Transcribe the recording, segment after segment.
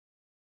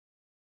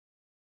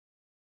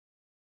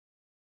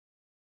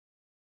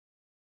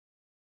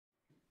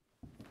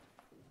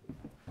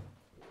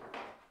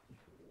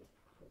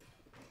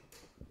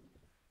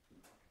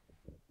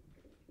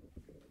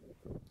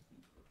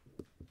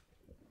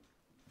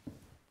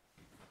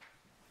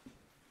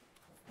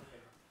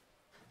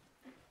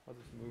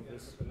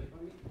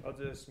I'll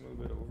just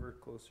move it over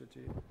closer to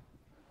you.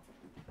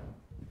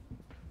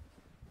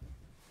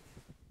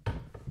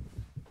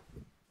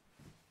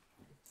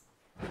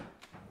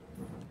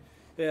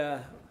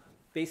 Yeah,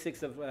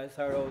 basics of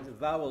SRO. The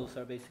vowels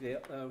are basically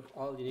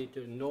all you need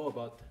to know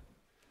about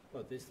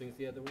these things.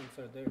 The other ones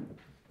are there.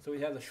 So we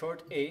have the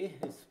short A.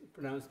 It's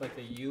pronounced like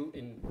the U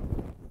in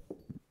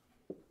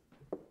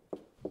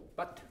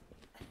but.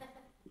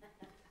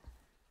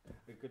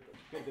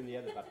 Good in the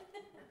other but.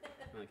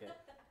 Okay.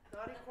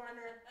 Naughty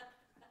corner.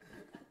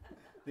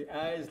 The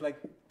I is like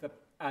the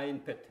I in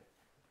pit.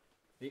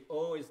 The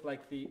O is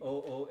like the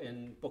O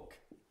in book.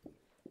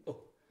 O.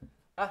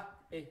 Ah,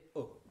 E,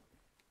 O.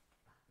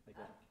 Like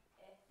that.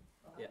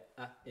 Yeah,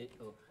 ah, E,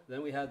 O.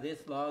 Then we have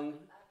this long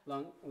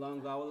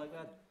vowel like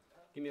that.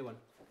 Give me one.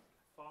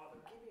 Father.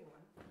 Give me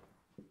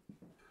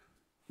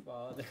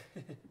one.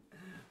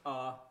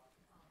 Father.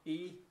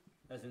 E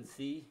as in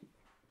C.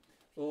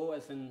 O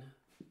as in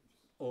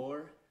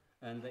or.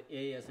 And the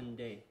A as in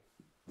day.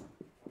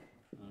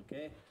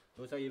 Okay?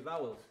 Those are your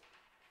vowels.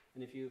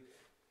 And if you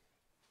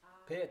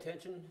pay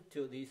attention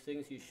to these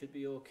things, you should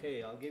be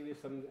okay. I'll give you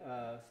some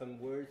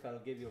words. I'll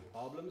give you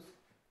problems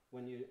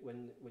when you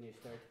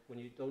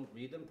don't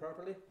read them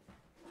properly,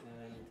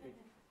 and it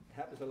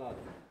happens a lot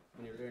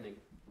when you're learning,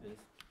 and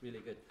it's really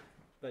good.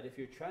 But if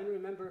you're trying to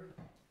remember,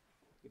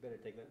 you better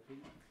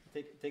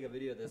take a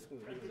video of this.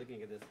 We're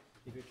looking at this.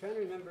 If you're trying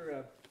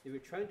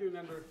to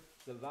remember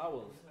the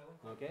vowels,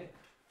 okay,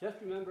 just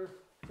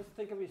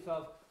think of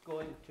yourself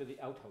going to the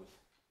outhouse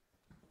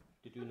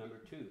to do number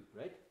 2,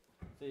 right?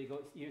 So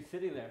you're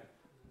sitting there.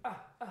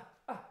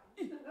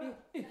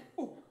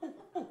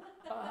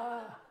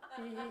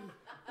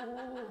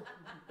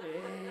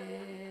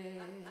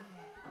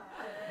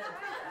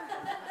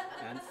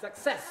 And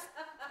success.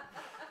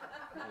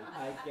 And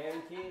I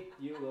guarantee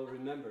you will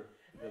remember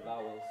the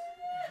vowels.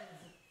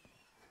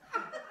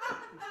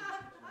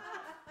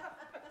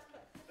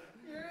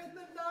 You're in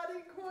the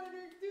naughty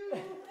corner too.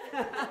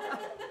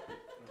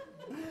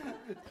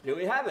 Here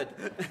we have it.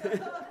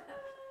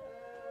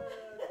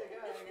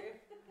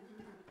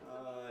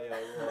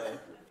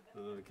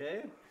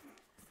 Okay.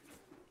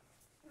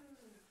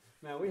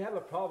 Now we have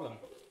a problem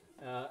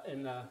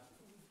in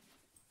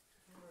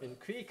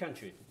Cree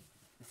country,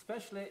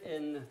 especially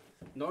in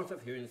north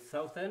of here, in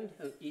South End,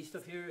 and east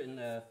of here in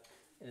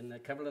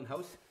Cumberland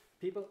House.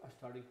 People are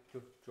starting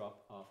to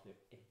drop off their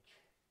H.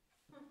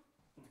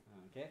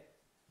 Okay,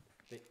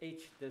 the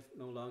H is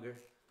no longer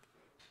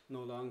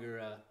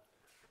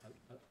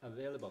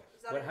available.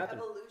 Is that what an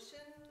happened? evolution,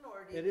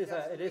 or do you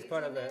It is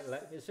part of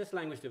it's just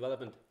language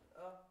development.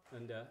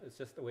 And it's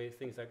just the way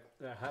things are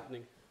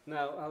happening.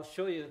 Now, I'll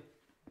show you.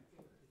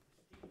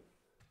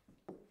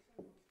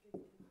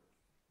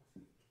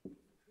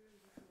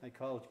 I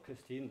called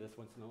Christine this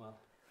once in a while.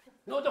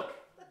 No, duck!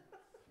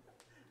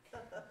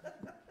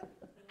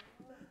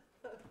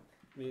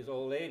 Means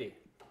old lady,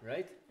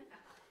 right?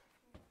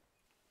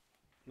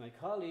 My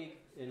colleague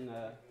in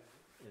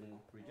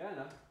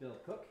Regina, Bill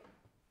Cook,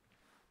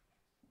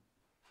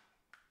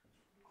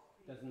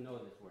 doesn't know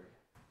this word.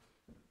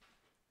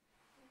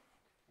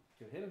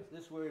 To him,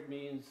 this word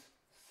means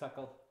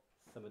suckle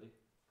somebody.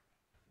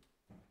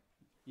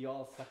 You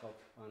all suckle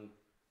on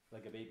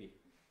like a baby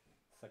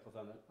suckles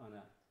on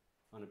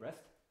a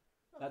breast.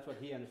 That's what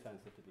he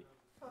understands it to be.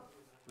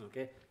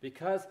 Okay,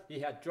 because he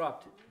had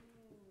dropped.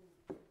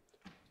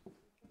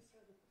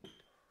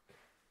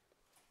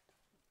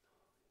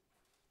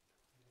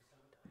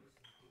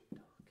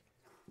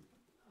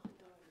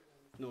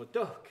 No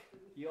duck.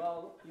 You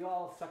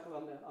all suckle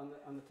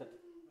on the tip.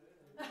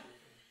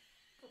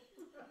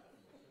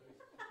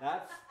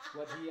 That's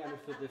what he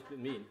understood this to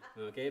mean,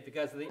 okay?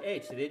 Because of the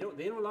H, they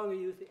no longer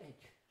use the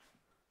H,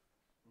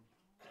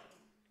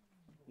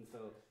 and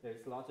so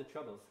there's lots of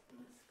troubles.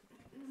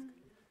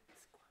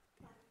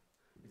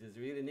 Which is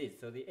really neat.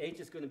 So the H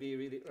is going to be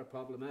really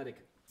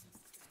problematic,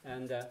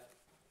 and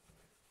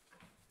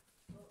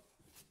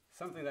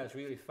something that's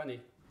really funny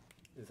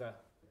is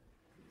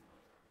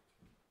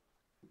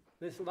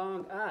this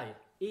long I,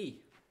 E.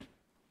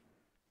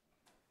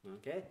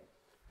 Okay,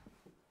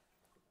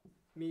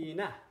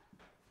 Mina.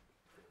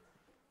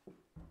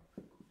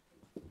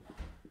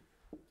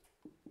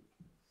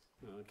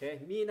 Okay,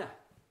 Mina.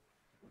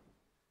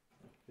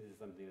 This is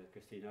something that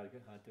Christine had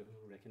to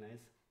recognize.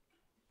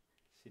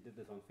 She did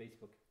this on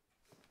Facebook.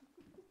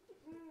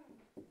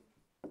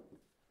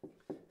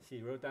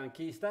 She wrote down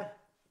Kista,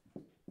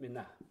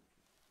 Mina.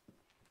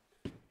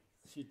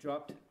 She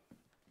dropped.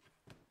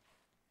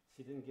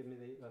 She didn't give me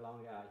the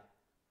long I.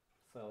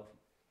 So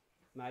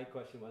my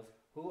question was,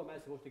 who am I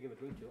supposed to give a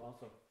root to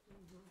also?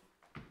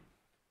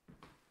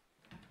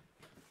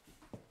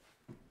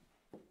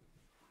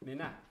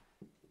 Mina.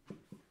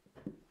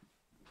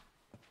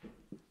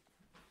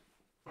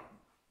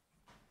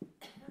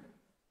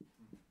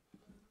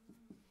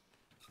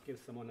 Give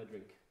someone a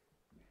drink.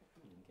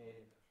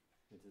 Okay,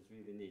 which is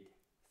really neat.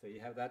 So you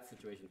have that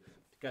situation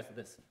because of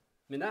this.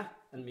 Mina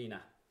and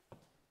Mina.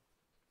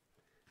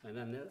 And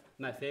then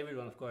my favorite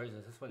one, of course,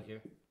 is this one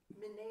here.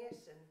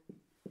 Minayasin.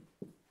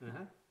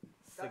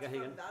 That's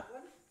Sākahikan. from that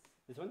one?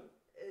 This one?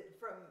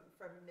 From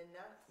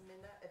Minna,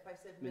 if I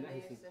said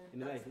Minahison.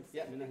 Minahison, that's the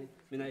Yeah, same thing.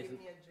 Minahison. Give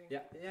me a drink.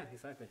 Yeah,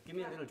 exactly. Give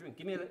me a little drink.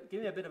 Give me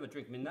a bit of a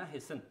drink.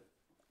 Minahison.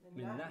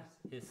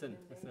 Minahison.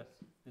 That's it.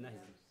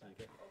 Minahison.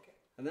 Okay. Okay.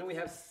 And then we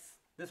have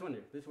this one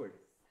here. This word.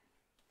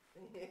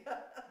 Yeah. Okay.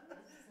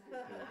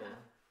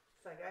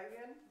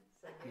 Sākahikan,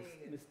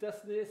 Sākahikan.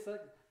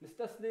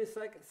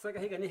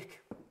 Mistasiniy-sākahikanihk.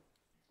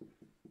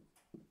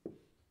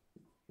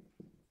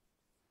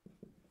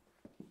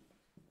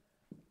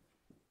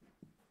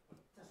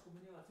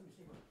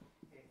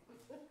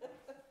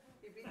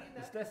 You beating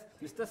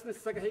that?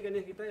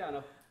 Mistasiniy-sākahikanihk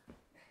itayano.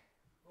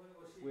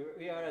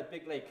 We are at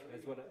Big Lake.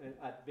 That's what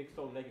at Big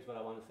Stone Lake is what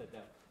I want to say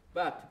there.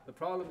 But the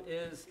problem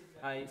is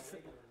I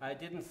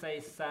didn't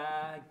say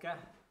Sākahikan.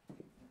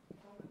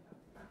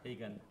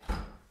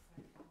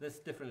 This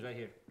difference right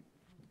here.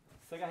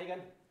 Sākahikan.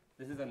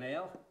 This is a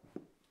nail.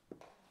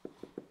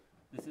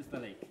 This is the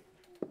lake.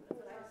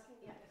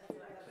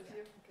 That was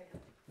you? Okay.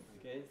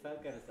 Okay, it's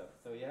that kind of stuff.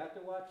 So you have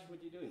to watch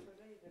what you're doing.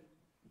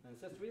 And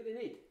it's just really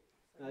neat.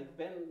 Like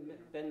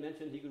Ben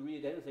mentioned he could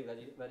read anything that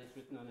is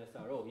written on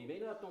SRO. He may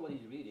not know what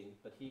he's reading,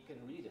 but he can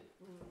read it.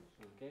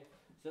 Okay?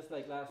 Just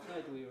like last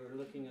night we were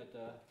looking at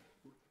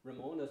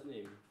Ramona's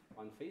name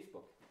on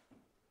Facebook.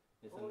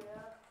 It's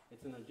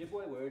it's an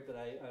Ojibwe word that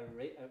I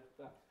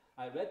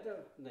read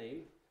the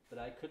name, but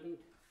I couldn't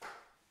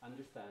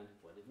understand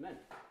what it meant.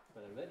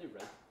 But I read it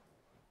right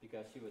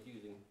because she was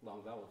using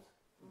long vowels,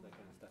 that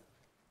kind of stuff.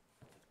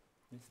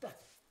 And stuff.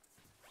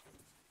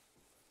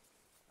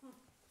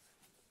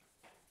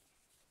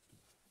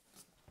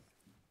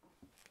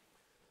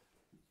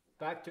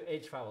 Back to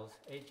H vowels.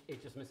 H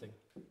is missing.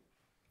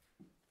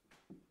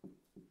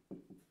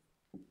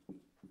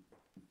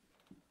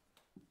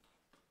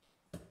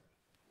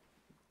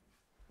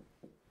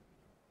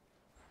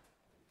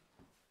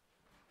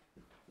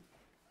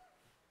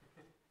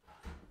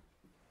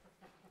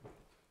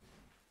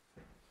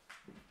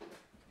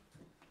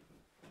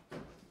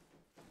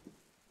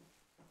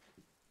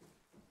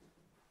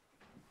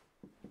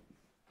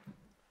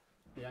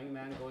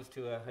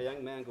 A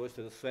young man goes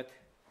to the sweat,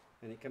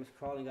 and he comes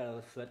crawling out of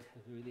the sweat, a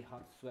really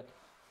hot sweat.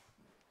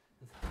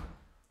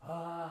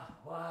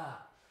 Wow,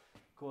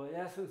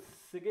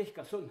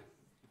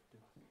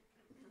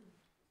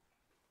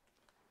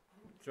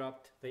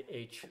 dropped the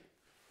H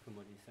from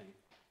what he's saying.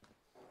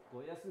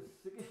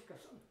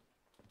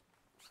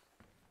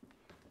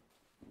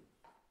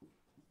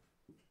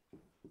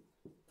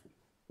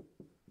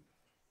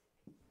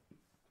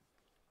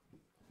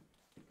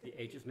 The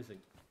H is missing.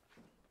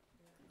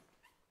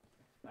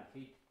 That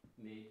heat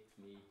made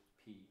me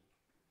pee.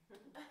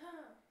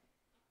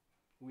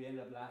 We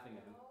ended up laughing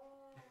at him.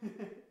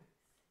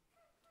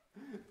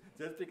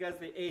 Just because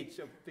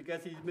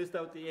because he missed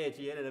out the H,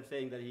 he ended up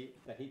saying that heat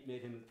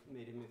made him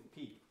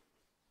pee.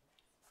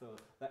 So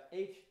that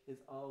H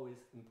is always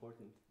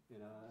important, you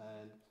know.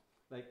 And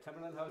like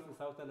Timberland House and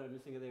South End are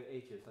missing their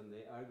H's, and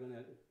they are going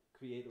to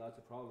create lots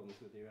of problems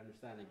with their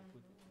understanding.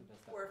 With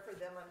that stuff. Or for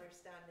them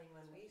understanding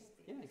when we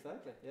speak. Yeah,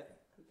 exactly. Yeah,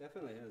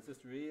 definitely. And it's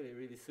just really,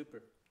 really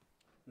super.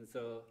 And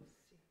so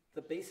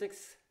the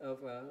basics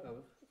of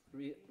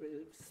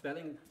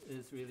spelling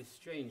is really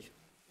strange.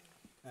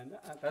 And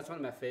that's one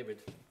of my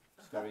favorite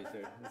stories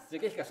there.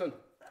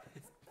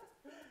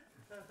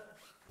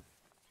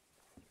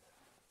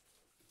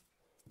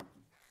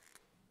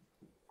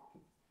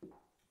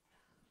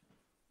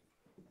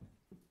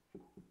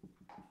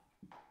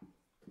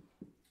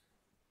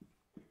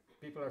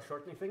 People are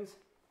shortening things.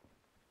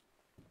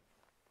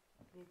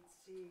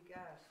 Mitzi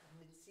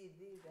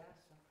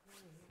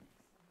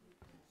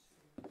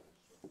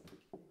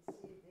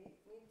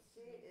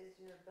is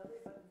your belly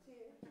button too.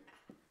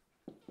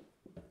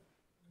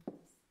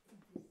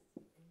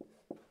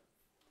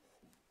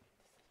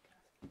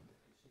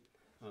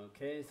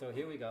 Okay, so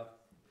here we go.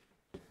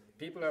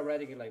 People are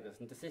writing it like this.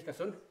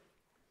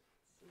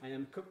 I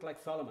am cooked like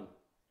Solomon.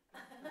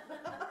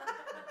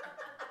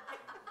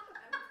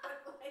 No,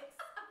 please,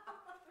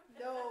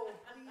 no.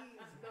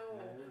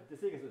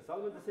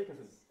 Solomon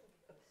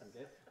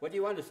Okay. What do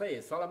you want to say?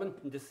 Is Solomon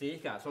It's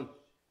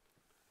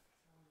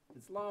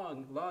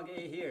long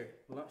A here,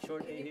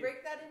 short A Can you here.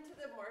 break that into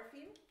the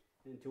morpheme?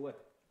 Into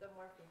what? The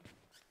morpheme.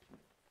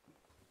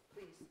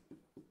 Please.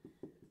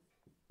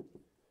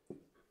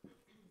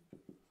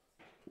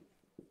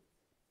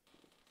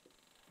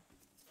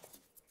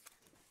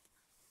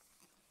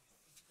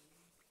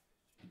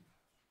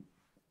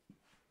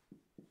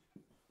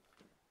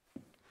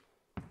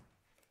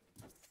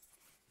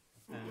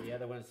 And the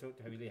other ones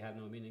really have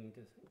no meaning.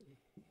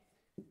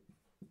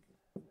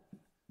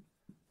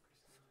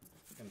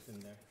 Comes in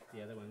there.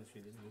 The other ones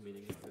really no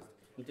meaning.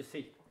 It's just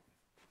see.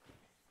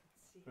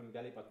 From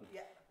belly button.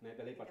 Yeah. My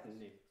belly button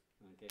name.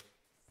 Okay.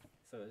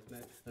 So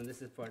and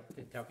this is for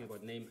talking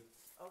about name.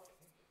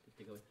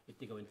 Okay.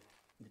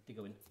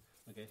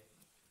 Okay.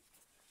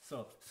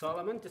 So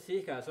Solomon to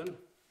see Kasun.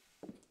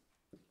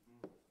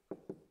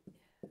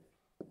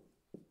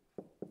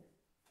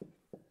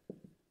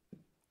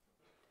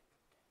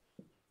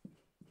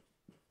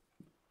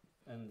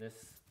 And this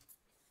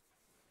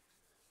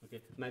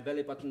Okay, my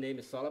belly button name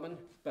is Solomon,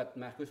 but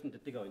Marcus and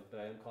Tigoin,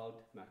 but I am called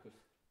Marcus.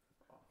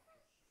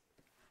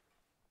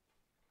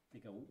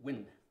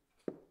 Win.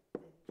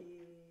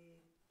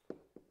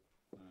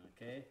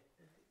 Okay,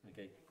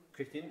 okay.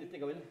 Christine the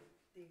Tigoin.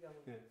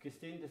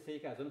 Christine the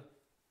Seekazun.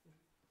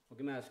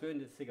 Okay, Marcus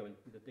the Tigoin.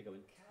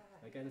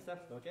 That kind of stuff,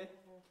 okay?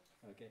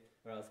 Okay,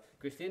 or else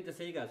Christine the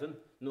Seekazun,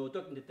 no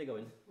duck the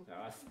Tigoin.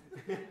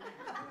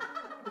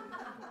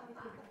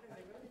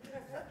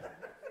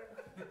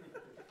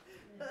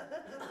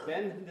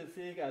 Ben the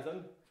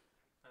Seekazun.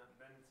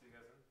 Ben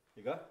Seekazun.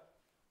 You go?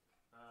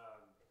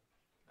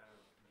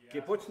 Yeah.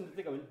 Geputschen the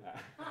Tigoin. Yes.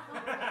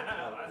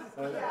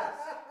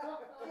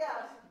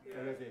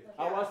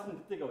 How was the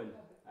Tigoin?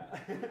 I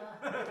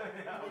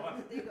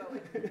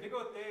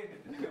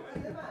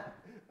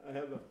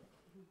have a.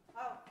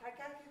 Oh,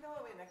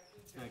 kakīsiwin.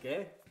 Okay,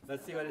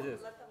 let's see what it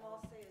is. Let them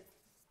all say it.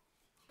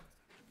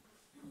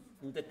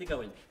 The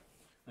Tigoin.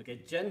 Okay,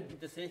 Jen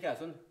the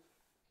Seekazun.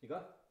 You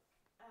go?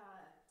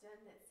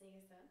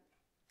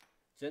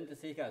 Jen the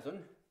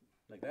Seekazun.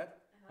 Like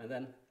that. And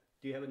then,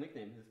 do you have a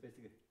nickname? That's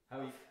basically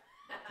how you.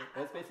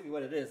 That's basically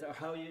what it is. Or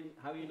how you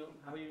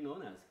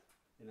known as?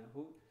 You know,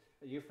 who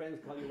your friends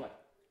call you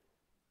what?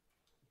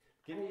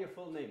 Give me your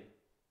full name.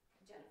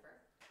 Jennifer.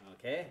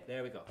 Okay,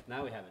 there we go.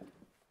 Now we have it.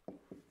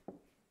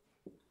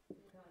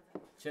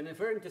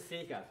 Jennifer and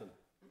Seekazun.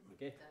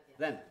 Okay.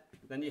 Then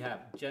you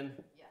have Jen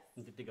Yes.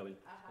 and Tigoin.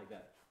 Like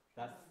that.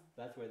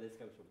 That's where this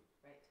comes from.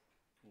 Right.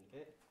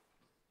 Okay.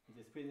 Which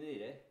is pretty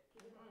neat, eh?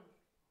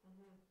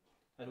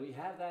 And we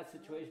have that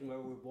situation where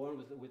we're born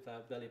with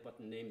our belly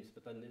button names,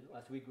 but then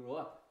as we grow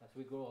up, as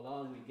we grow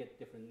along, we get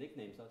different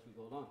nicknames as we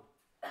go along.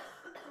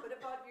 What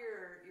about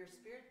your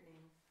spirit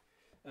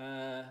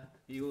name?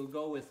 You will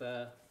go with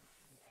the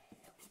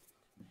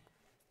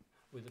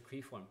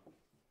Cree form.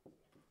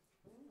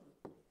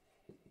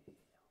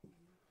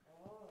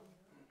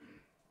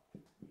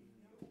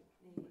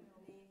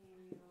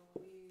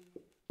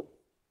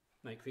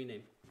 My Cree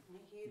name.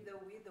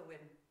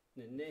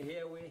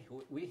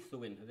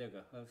 Nīhithaw-ācathōhkāniwin. There we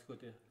go. Let's go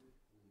to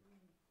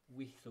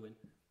nīhithaw-ācathōhkāniwin.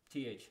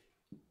 TH.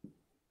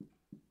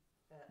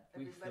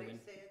 Everybody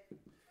say it.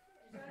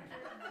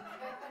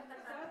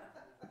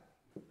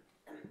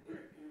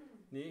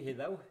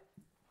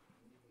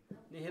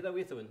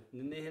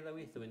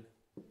 Nīhithaw-ācathōhkāniwin.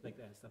 Like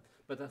that stuff.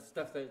 But that's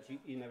stuff that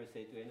you never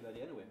say to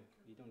anybody anyway.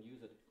 You don't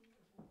use it.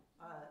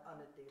 On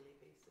a daily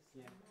basis.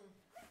 Yeah.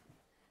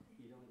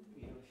 You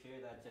don't share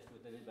that just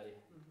with anybody.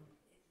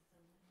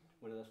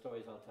 One of the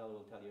stories I'll tell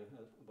will tell you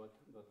about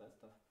that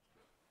stuff.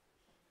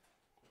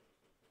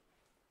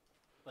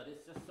 But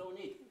it's just so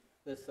neat.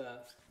 This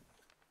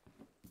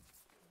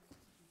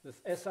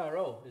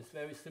SRO is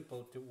very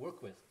simple to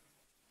work with.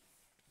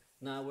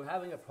 Now we're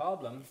having a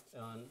problem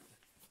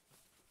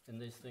in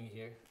this thing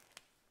here.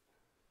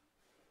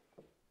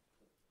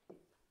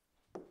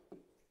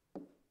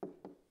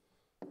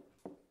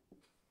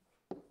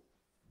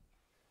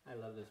 I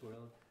love this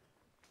world.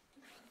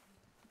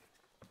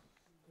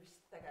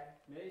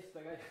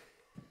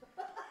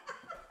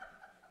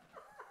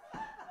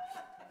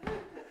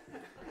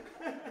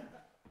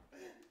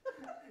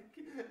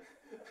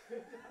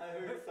 I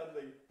heard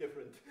something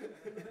different.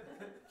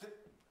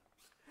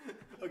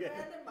 Okay.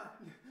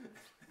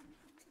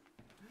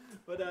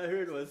 What I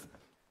heard was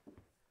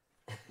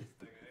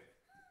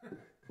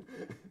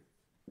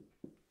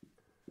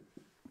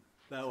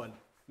that one.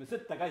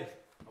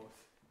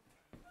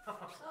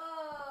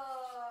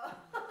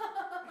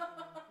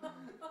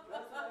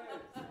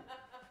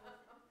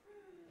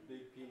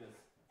 Big penis.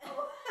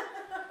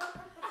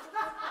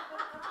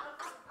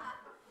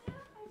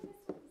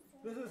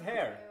 This is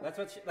hair. That's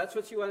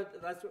what she wanted.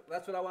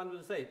 That's what I wanted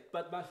to say.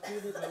 But my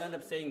students will end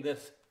up saying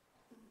this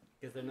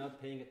because they're not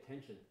paying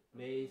attention.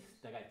 Yeah,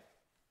 that's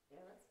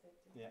good.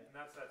 Yeah. And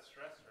that's that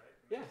stress, right?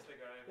 Yeah.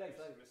 Yeah,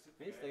 exactly.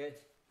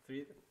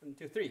 3, 1,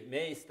 2, 3.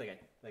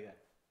 Like that.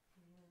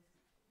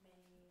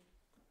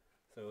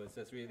 So it's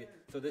just really.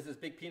 So this is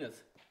big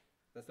penis.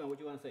 That's not what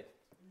you want to say.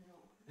 No.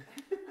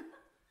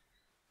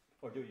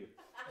 Or do you?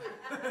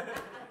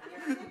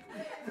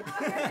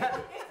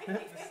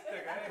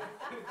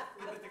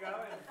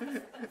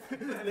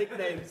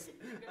 Nicknames.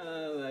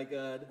 Oh my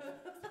God.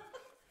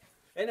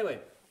 Anyway,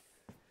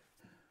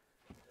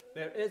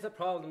 there is a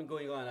problem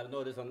going on. I've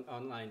noticed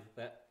online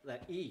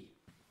that E.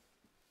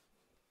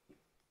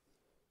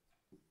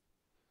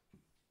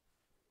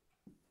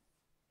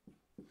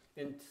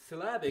 In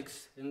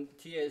syllabics, in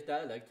TA's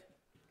dialect,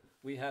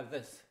 we have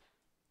this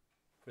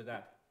for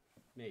that,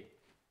 me.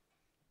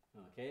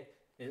 Okay?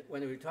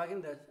 When we're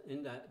talking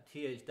in that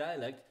TH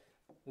dialect,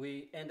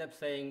 we end up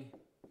saying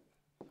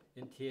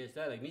in TH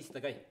dialect,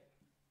 mistasiniy-sākahikanihk.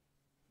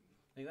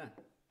 Like that.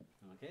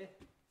 Okay?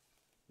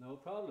 No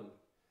problem.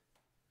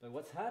 But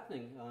what's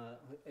happening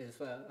is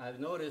I've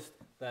noticed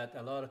that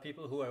a lot of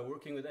people who are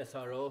working with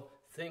SRO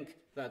think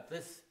that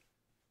this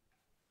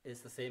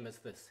is the same as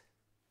this.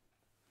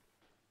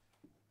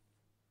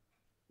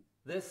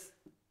 This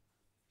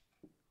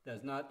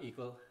does not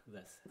equal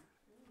this.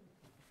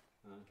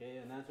 Okay,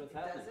 and that's what's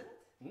happening. Doesn't?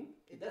 Hmm?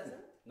 It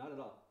doesn't? Not at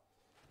all.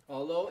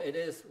 although it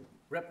is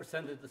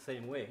represented the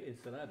same way in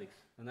syllabics,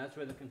 and that's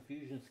where the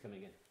confusion's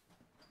coming in.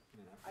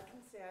 You know? I can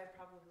say I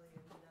probably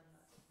have done that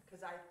because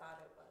I thought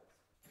it was.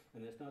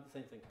 And it's not the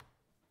same thing.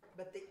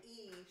 But the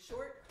E,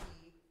 short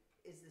E,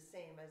 is the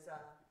same as a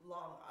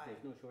long I.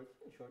 There's no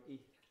short E.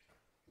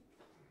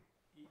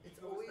 It's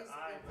goes always to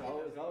I, in-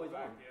 but It's it always goes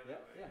back on. the other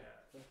Yeah, way,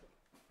 yeah.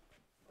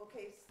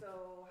 Okay,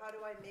 so how do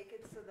I make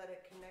it so that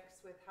it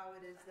connects with how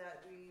it is that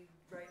we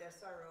write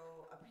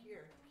SRO up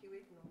here?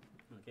 Kiwitno.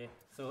 Okay,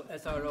 so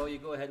SRO, you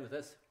go ahead with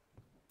this.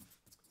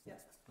 Yeah.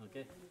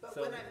 Okay, But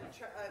so when I'm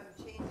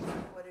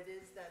changing what it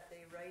is that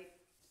they write,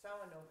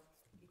 Sawano,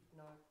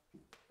 no,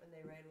 when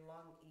they write a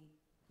long E,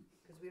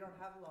 because we don't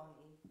have long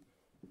E.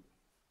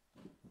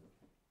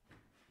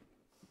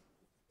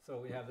 so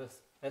we have this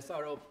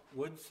SRO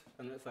woods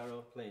and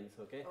SRO plains.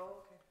 Okay.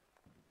 Oh,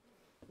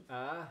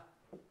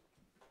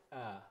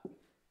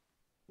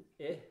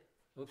 okay.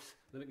 Oops,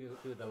 let me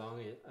do the long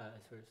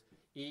first.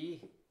 E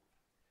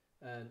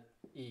and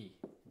E.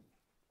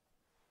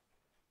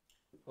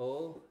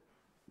 O.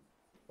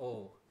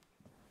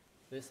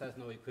 This has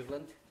no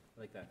equivalent,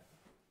 like that.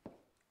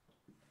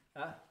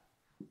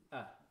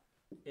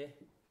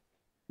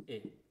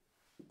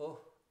 O.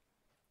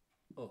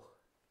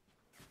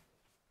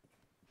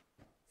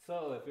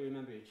 So, if you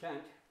remember your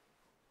chant,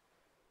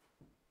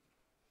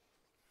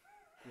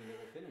 you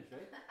never finish,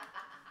 right?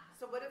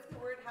 So what if the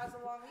word has a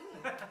long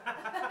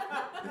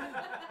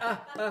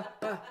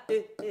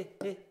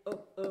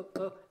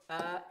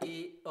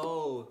E?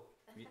 O.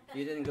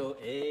 You didn't go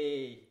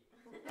A.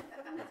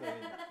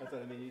 That's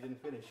what I mean. You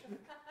didn't finish.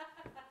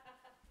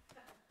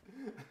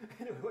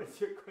 Anyway, what's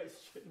your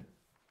question,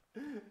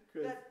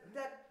 Chris?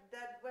 That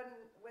when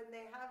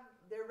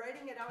they're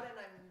writing it out and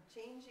I'm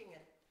changing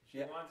it. She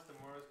wants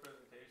tomorrow's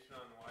presentation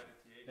on Y to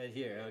TH. Right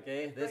here,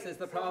 okay? This Right, is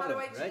the so problem, how do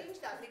I right? change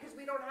that? Because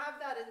we don't have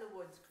that in the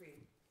Woods Cree.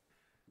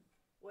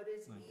 What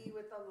is Okay. E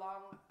with a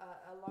long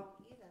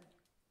E then?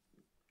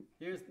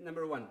 Here's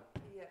number one.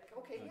 Yeah.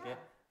 Okay. Okay. Yeah.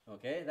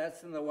 Okay,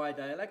 that's in the Y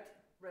dialect,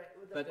 Right.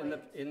 With the but plains.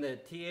 in the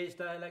TH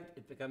dialect,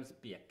 it becomes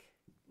biek.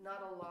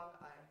 Not a long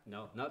I.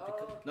 No, not Oh,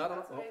 because, okay, not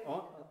that's what I mean.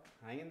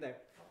 hang in there.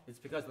 It's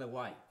because of the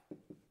Y.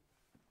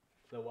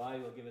 The Y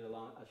will give it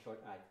a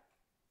short I.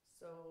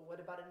 So what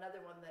about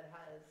another one that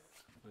has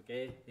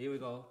Okay, here we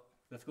go.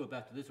 Let's go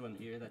back to this one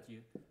here that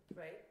you.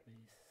 right?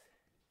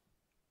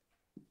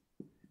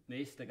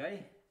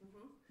 Meistagay,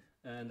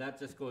 Mm-hmm. and that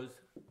just goes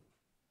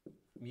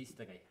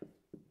Meistagay.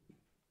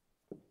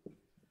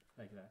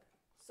 Like that.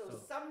 So So-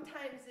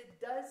 sometimes it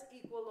does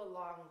equal a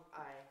long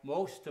I.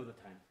 Most of the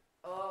time.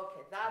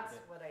 Okay, that's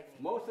Okay. what I need.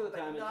 Most of the But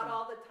time. not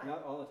all the time.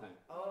 Not all the time.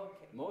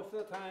 Okay. Most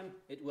of the time,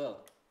 it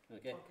will.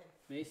 Okay. Okay.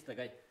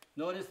 Meistagay.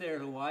 Notice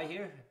there's a Y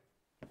here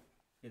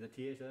in the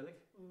TH dialect.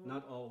 Mhm.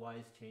 Not all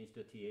Y's change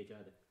to TH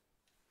either.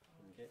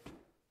 Okay.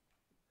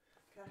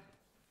 Okay.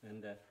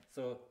 And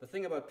so the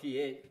thing about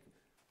PA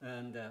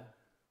and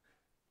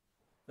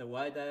the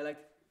Y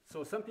dialect,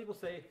 so some people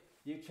say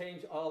you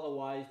change all the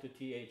Y's to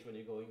TH when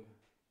you're going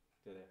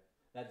to there.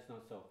 That's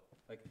not so.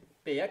 Like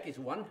Beek is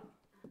one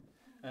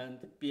and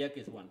Biek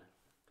is one.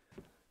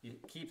 You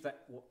keep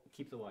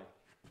keep the Y.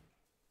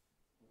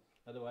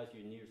 Otherwise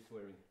you're near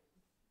swearing.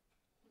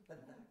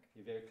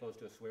 You're very close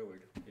to a swear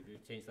word if you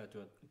change that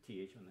to a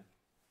TH on there.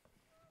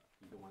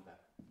 You don't want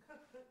that.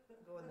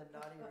 Go in the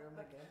naughty room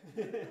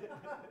again.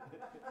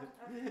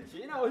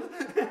 She knows.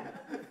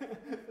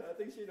 I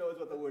think she knows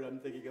what the word I'm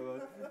thinking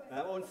about.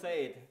 I won't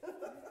say it.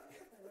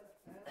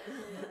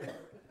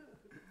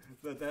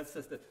 But that's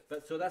just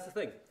so that's the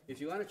thing.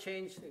 If you want to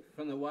change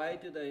from the Y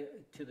to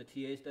the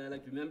TH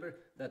dialect, remember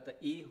that the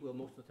E will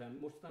most of the time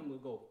will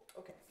go.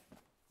 Okay.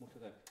 Most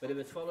of the time. But if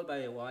it's followed by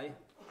a Y,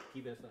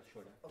 keep it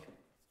shorter. Okay.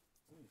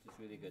 Which is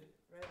really good.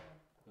 Right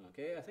on.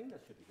 Okay, I think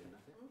that should be good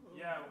enough. Mhm.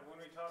 Yeah, when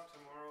we talk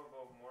tomorrow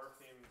about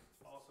morphemes,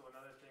 also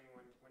another thing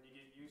when you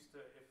get used to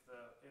if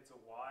it's a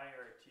Y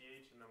or a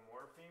TH in the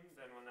morpheme,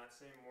 then when that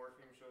same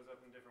morpheme shows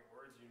up in different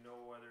words, you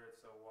know whether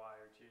it's a Y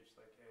or TH,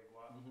 like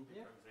egwa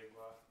Yeah. becomes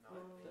egwa, not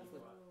Definitely.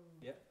 egwa.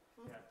 Yeah.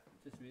 Yeah.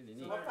 Just really So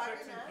neat. Well, there are fire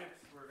tricks and that.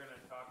 tips we're going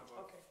to talk about.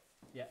 Okay.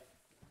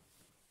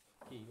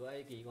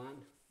 Gigwai, Gigwan,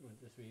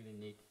 just really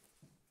neat.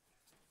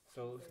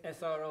 So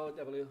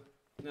SROW.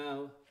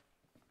 Now,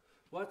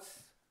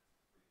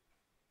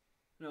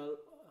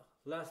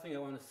 last thing I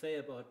want to say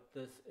about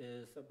this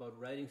is about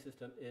writing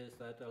system is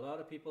that a lot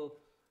of people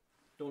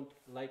don't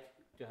like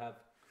to have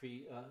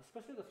Cree,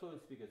 especially the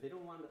fluent speakers. They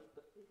don't want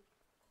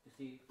to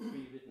see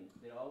Cree written.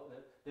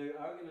 Their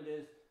argument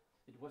is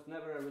it was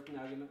never a written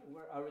argument,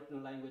 a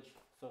written language,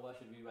 so why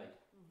should we write?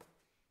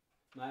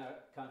 My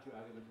counter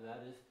argument to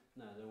that is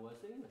neither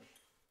was English,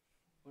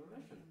 or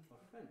Russian, or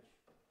French,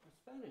 or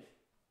Spanish.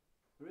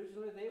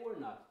 Originally, they were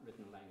not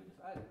written languages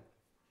either.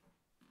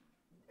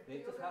 They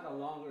just had a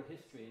longer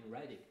history in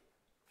writing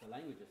the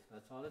languages.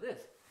 That's all it is.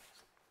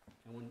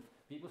 And when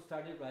people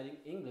started writing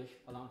English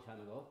a long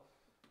time ago,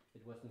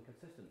 it wasn't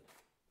consistent.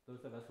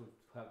 Those of us who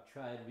have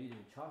tried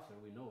reading Chaucer,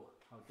 we know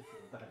how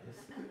difficult that is.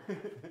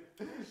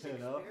 You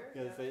know,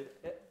 because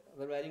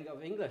the writing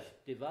of English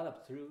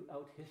developed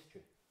throughout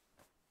history.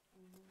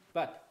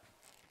 But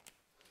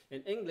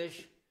In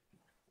English,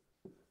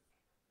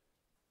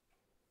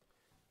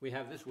 we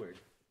have this word.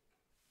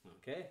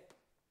 Okay?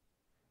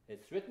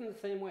 It's written the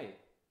same way.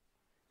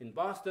 In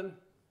Boston,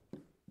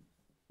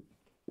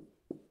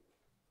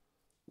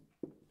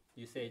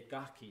 you say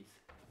gahkees.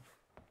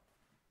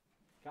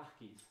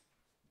 Gahkees.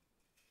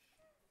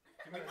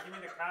 Give me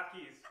the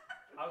khakis.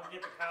 I'll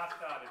get the calf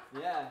dotted.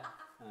 Yeah.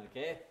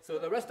 Okay. So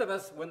the rest of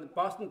us, when the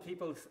Boston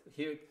people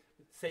here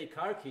say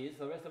car keys,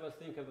 the rest of us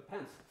think of the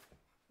pants.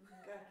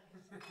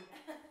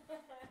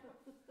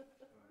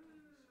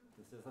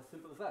 This is as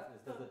simple as that.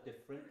 It's just a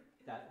different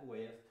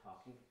way of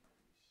talking,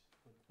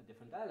 a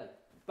different dialect.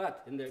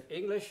 But in the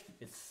English,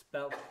 it's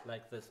spelled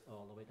like this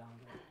all the way down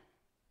there.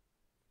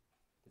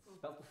 It's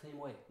spelled the same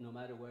way, no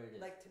matter where it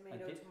is. Like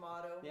tomato,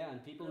 tomato. Yeah,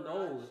 and people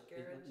garage,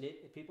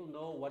 know people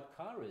know what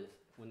car is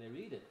when they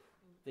read it.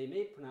 They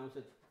may pronounce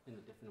it in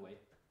a different way,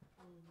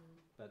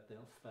 but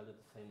they'll spell it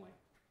the same way.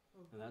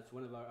 And that's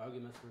one of our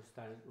arguments for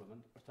standard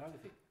Roman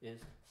orthography, is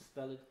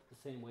spell it the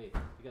same way.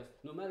 Because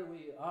no matter where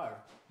you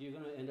are, you're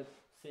going to end up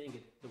saying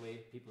it the way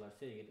people are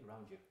saying it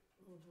around you.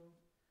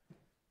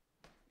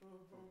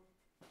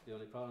 The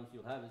only problems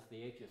you'll have is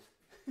the H's.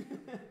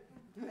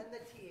 And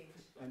the TH.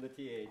 And the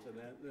TH, and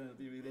that'll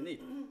be really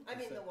neat. I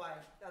mean the Y,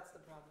 that's the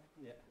problem.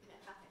 Yeah.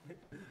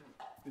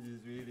 Which is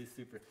really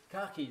super.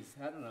 Khakis,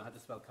 I don't know how to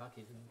spell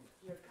khakis.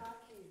 Your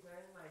khakis are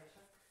in my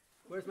truck.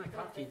 Where's my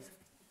khakis?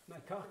 My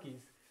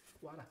khakis.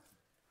 Water.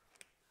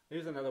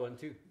 Here's another one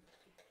too.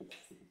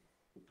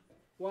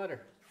 Water.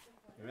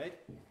 All right?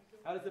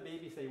 How does the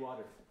baby say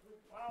water?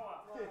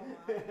 Wawa.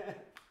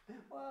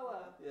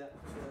 Wawa. Yeah.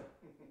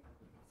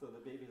 So the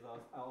baby's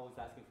always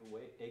asking for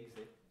eggs.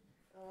 Eh?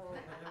 Oh.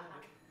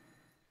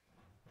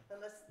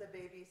 Unless the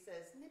baby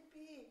says,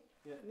 nippy.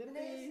 Yeah,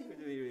 nippy.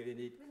 Really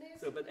neat.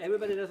 So, but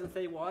everybody doesn't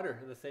say water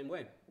the same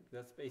way.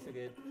 That's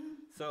basically it.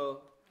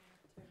 So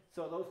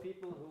those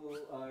people who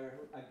are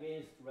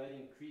against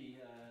writing Cree,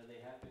 they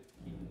have to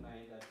keep in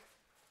mind that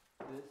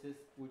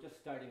we're just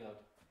starting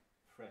out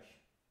fresh.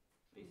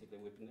 Basically,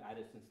 we've been at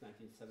it since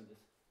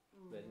 1970s,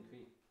 writing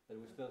Cree. But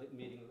we're still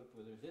meeting up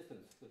with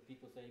resistance, with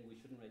people saying we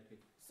shouldn't write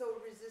Cree.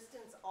 So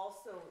resistance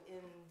also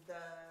in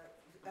the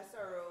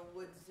SRO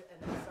Woods and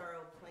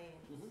SRO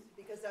Plains,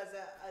 because as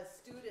a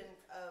student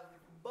of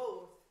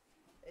both,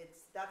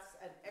 that's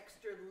an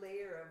extra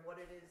layer of what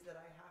it is that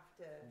I have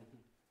to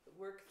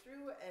work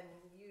through, and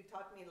you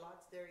taught me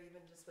lots there,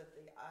 even just with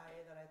the I,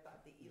 that I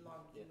thought the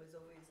long E was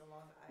always a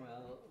long I.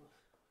 Well,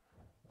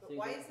 but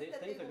why is it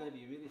that things are going to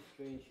be really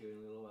strange here in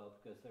a little while,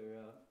 because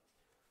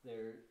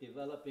they're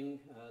developing,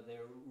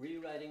 they're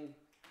rewriting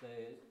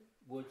the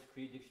Woods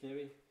Cree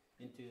dictionary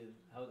into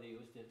how they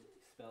used it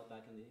spelled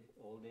back in the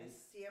old days.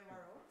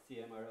 CMRO?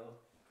 CMRO.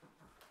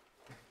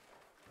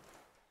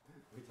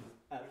 Which is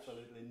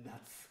absolutely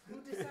nuts.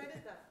 Who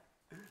decided that?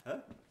 Huh?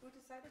 Who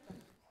decided that?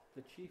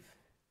 The chief.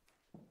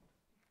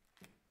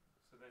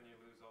 So then you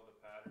lose all the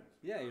patterns.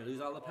 Yeah, you lose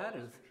all the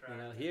patterns. You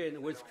know, here in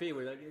the Woods Cree,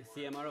 we're like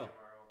CMRO.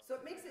 So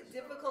it makes it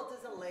difficult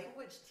as a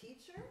language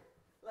teacher?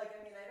 Like,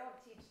 I mean, I don't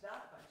teach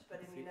that much, but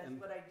I mean, that's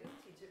what I do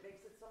teach. It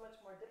makes it so much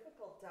more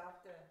difficult to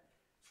have to...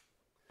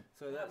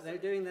 So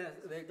they're doing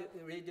that. They're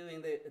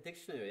redoing the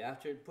dictionary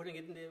after putting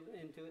it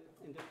into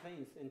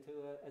Plains, into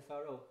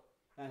SRO.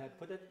 I had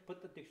put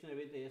the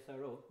dictionary in the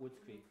SRO, Woods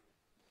Cree,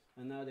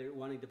 and now they're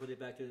wanting to put it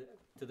back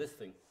to this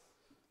thing,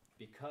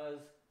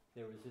 because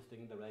they're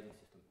resisting the writing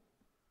system.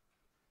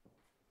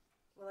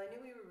 Well, I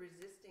knew we were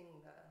resisting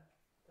the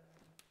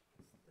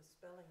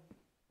spelling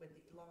with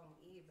the long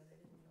E, but I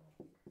didn't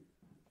know.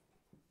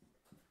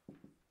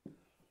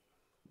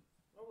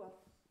 Oh well.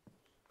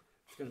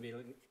 It's going to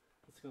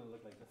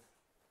look like this.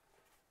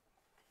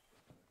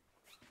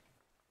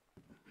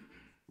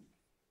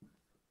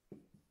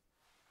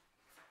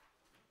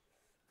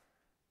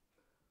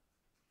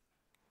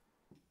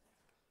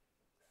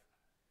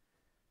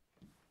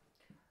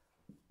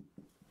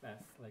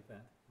 That's like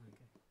that.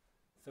 Okay.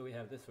 So we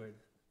have this word.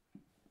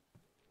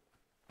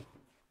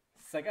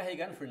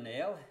 Sakahigan for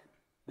nail.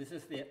 This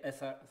is the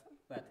SR,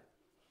 that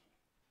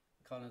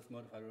Collins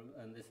modifier,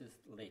 and this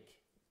is lake.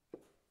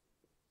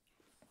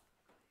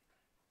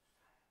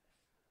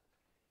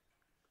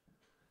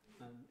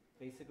 And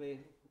basically,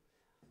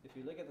 if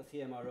you look at the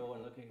CMRO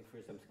and looking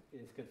for some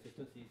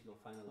inconsistencies, you'll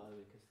find a lot of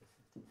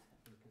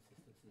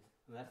inconsistencies.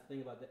 And that's the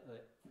thing about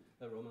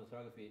the Roman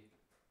orthography.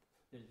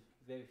 There's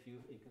very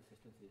few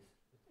inconsistencies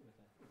with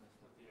that stuff.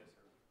 Yes,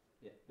 sir.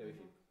 Yeah, very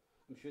few.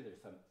 I'm sure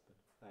there's some, but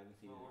I haven't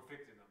seen Well, any. we're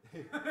fixing them.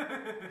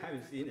 I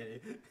haven't seen any.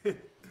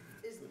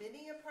 Is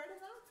Minnie a part of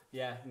that?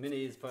 Yeah,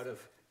 Minnie is part of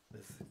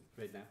this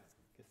right now.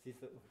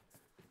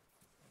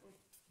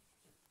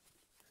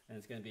 And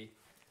it's going to be,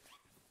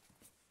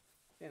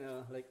 you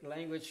know, like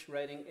language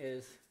writing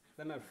is,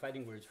 them are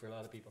fighting words for a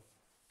lot of people.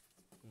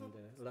 And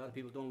a lot of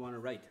people don't want to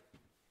write.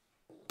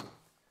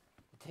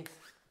 It takes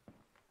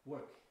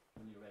work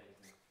when you write.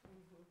 You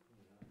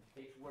know, it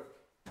takes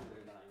work to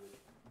learn the language.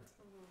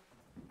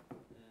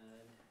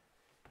 And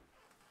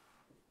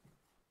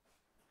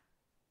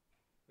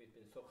we've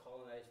been so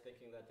colonized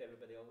thinking that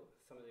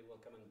somebody will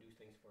come and do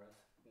things for us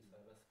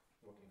instead of us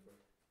working for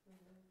it.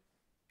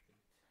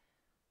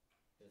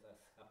 It's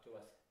up to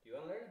us. Do you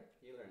want to learn?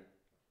 You learn.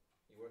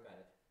 You work at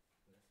it.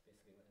 And that's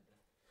basically what it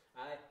is.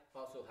 I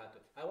also had to.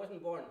 I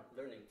wasn't born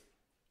learning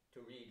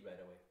to read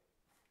right away.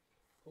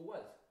 Who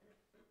was?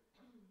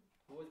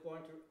 Who was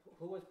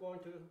born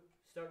to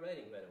start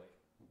writing right away?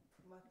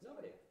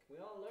 Nobody.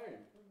 We all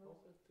learn.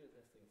 Also through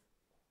these things.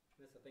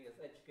 That's the thing. As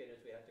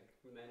educators, we have to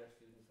remind our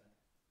students that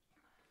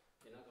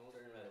you're not going to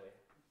learn right away.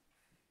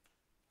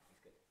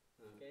 That's good.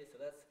 Okay, so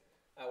that's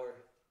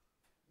our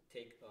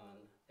take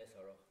on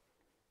SRO.